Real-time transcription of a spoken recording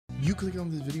You click on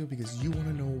this video because you want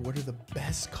to know what are the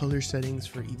best color settings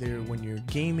for either when you're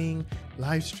gaming,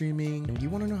 live streaming, and you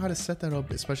want to know how to set that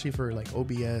up, especially for like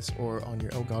OBS or on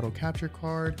your Elgato capture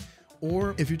card.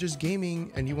 Or if you're just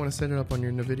gaming and you want to set it up on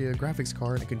your Nvidia graphics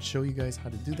card, I can show you guys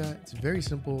how to do that. It's very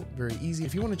simple, very easy.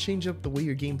 If you want to change up the way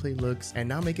your gameplay looks and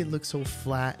not make it look so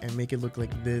flat and make it look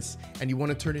like this, and you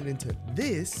want to turn it into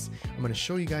this, I'm going to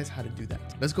show you guys how to do that.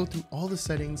 Let's go through all the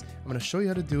settings. I'm going to show you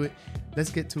how to do it. Let's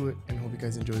get to it and hope you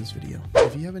guys enjoy this video.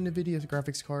 If you have a Nvidia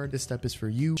graphics card, this step is for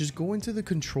you. Just go into the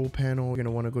control panel. You're going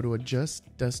to want to go to adjust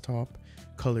desktop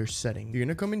color setting. You're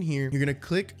gonna come in here, you're gonna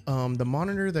click the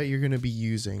monitor that you're gonna be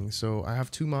using. So I have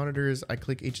two monitors. I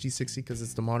click HD60 because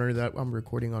it's the monitor that I'm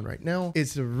recording on right now.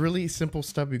 It's a really simple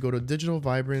step. You go to digital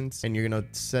vibrance and you're gonna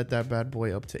set that bad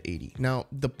boy up to 80. Now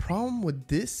the problem with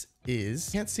this is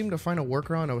I can't seem to find a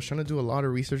workaround. I was trying to do a lot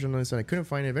of research on this and I couldn't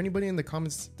find it. If anybody in the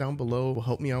comments down below will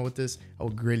help me out with this, I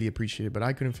would greatly appreciate it, but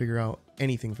I couldn't figure out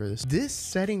anything for this. This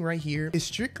setting right here is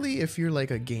strictly if you're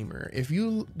like a gamer. If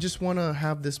you just want to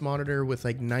have this monitor with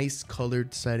like nice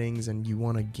colored settings and you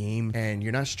want to game and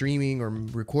you're not streaming or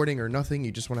recording or nothing,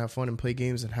 you just want to have fun and play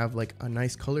games and have like a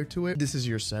nice color to it, this is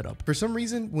your setup. For some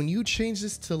reason, when you change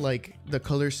this to like the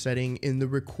color setting in the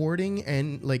recording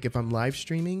and like if I'm live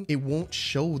streaming, it won't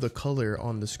show the color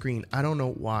on the screen. I don't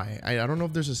know why. I don't know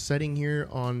if there's a setting here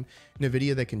on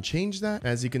Nvidia that can change that.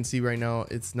 As you can see right now,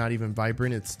 it's not even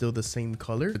vibrant. It's still the same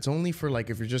color. It's only for like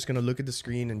if you're just gonna look at the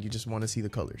screen and you just want to see the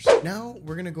colors. Now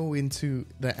we're gonna go into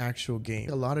the actual game.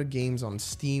 A lot of games on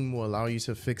Steam will allow you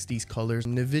to fix these colors.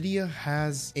 Nvidia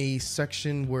has a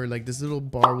section where like this little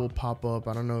bar will pop up.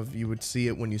 I don't know if you would see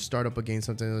it when you start up a game,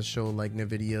 something that'll show like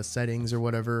Nvidia settings or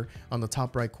whatever on the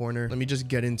top right corner. Let me just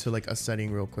get into like a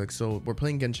setting real quick. So we're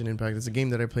playing Genshin Impact. It's a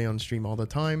game that I play on stream all the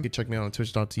time. You can check me out on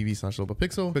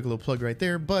twitch.tv/Lobapixel. Quick little plug right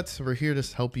there, but we're here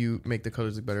to help you make the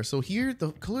colors look better. So here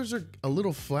the colors are a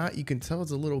little flat. You can tell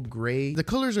it's a little gray. The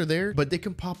colors are there, but they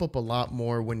can pop up a lot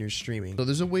more when you're streaming. So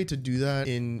there's a way to do that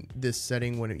in this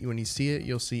setting. When you see it,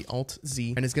 you'll see Alt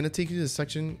Z and it's going to take you to the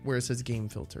section where it says game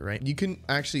filter, right? You can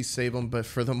actually save them, but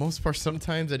for the most part,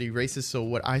 sometimes it erases. So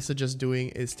what I suggest doing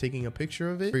is taking a picture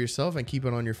of it for yourself and keep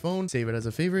it on your phone, save it as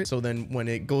a favorite. So then when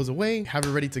it goes away, have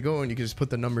it ready to go and you can just put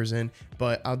the numbers in.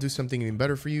 But I'll do something even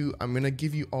better for you. I'm going to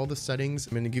give you all the settings.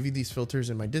 I'm going to give you these filters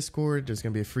in my Discord. There's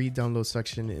going to be a free download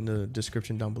section in the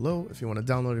description down below. If you want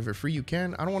to download it for free, you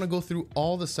can. I don't want to go through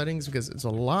all the settings because it's a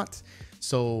lot.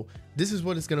 So this is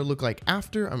what it's going to look like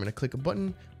after. I'm going to click a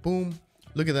button. Boom.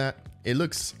 Look at that. It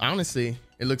looks, honestly,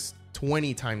 it looks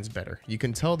 20 times better. You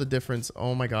can tell the difference.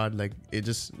 Oh my god, like it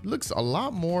just looks a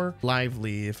lot more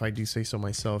lively, if I do say so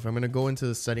myself. I'm going to go into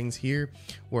the settings here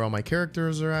where all my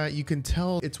characters are at. You can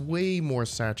tell it's way more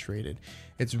saturated.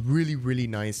 It's really, really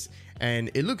nice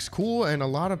and it looks cool, and a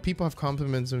lot of people have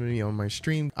complimented me on my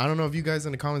stream. I don't know if you guys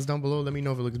in the comments down below let me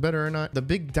know if it looks better or not. The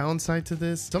big downside to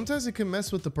this, sometimes it can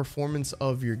mess with the performance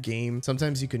of your game.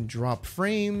 Sometimes you can drop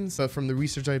frames, but from the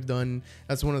research I've done,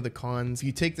 that's one of the cons. If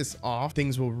you take this off,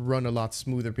 things will run a lot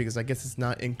smoother because I guess it's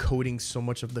not encoding so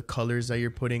much of the colors that you're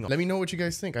putting. Let me know what you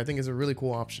guys think. I think it's a really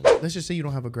cool option. Let's just say you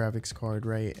don't have a graphics card,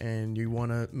 right? And you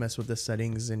want to mess with the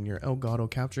settings in your Elgato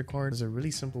capture card. There's a really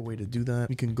simple way to do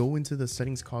that. You can go into the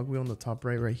settings cogwheel on the top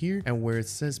right here, and where it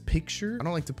says picture, I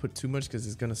don't like to put too much because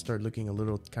it's going to start looking a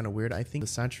little kind of weird. I think the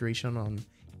saturation on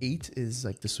 8 is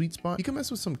like the sweet spot. You can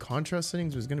mess with some contrast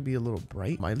settings, but it's going to be a little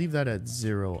bright. I leave that at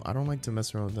 0. I don't like to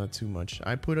mess around with that too much.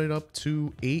 I put it up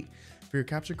to 8 for your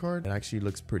capture card. It actually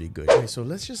looks pretty good. Okay, so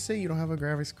let's just say you don't have a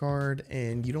graphics card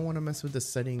and you don't want to mess with the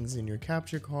settings in your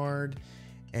capture card.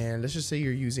 And let's just say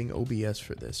you're using OBS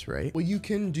for this, right? What you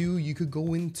can do, you could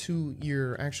go into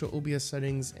your actual OBS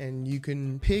settings and you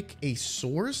can pick a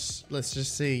source. Let's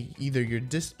just say either your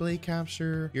display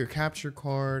capture, your capture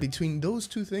card. Between those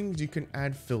two things, you can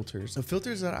add filters. The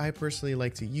filters that I personally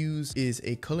like to use is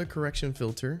a color correction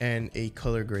filter and a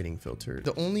color grading filter.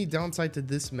 The only downside to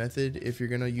this method, if you're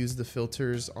gonna use the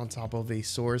filters on top of a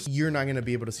source, you're not gonna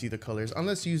be able to see the colors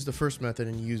unless you use the first method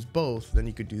and you use both, then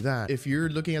you could do that. If you're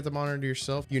looking at the monitor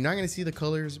yourself, you're not going to see the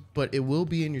colors, but it will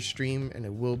be in your stream and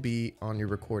it will be on your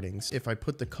recordings. If I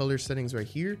put the color settings right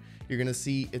here, you're going to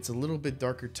see it's a little bit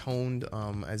darker toned.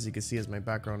 As you can see, as my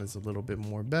background is a little bit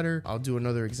more better. I'll do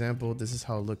another example. This is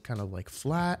how it looked, kind of like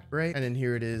flat, right? And then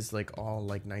here it is like all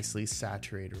like nicely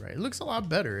saturated, right? It looks a lot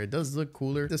better. It does look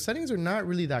cooler. The settings are not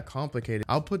really that complicated.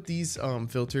 I'll put these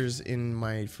filters in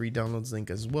my free downloads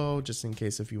link as well, just in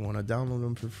case if you want to download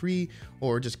them for free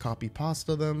or just copy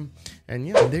pasta them. And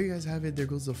yeah, there you guys have it. There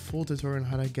goes the full tutorial on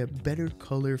how to get better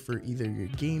color for either your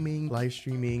gaming, live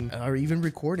streaming, or even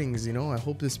recordings. You know, I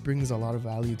hope this brings a lot of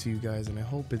value to you guys, and I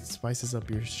hope it spices up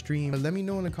your stream. Let me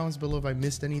know in the comments below if I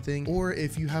missed anything, or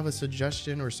if you have a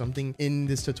suggestion or something in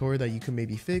this tutorial that you can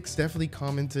maybe fix. Definitely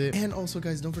comment it. And also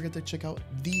guys, don't forget to check out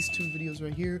these two videos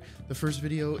right here. The first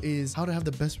video is how to have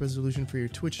the best resolution for your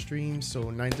Twitch stream. So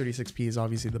 936p is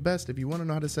obviously the best. If you want to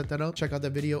know how to set that up, check out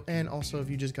that video. And also if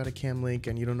you just got a cam link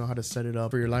and you don't know how to set it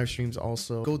up for your live streams,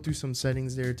 also go through some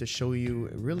settings there to show you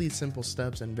really simple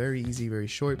steps, and very easy, very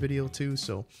short video too.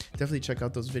 So definitely check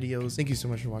out those videos. Thank you so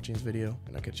much for watching this video,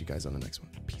 and I'll catch you guys on the next one.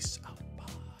 Peace out.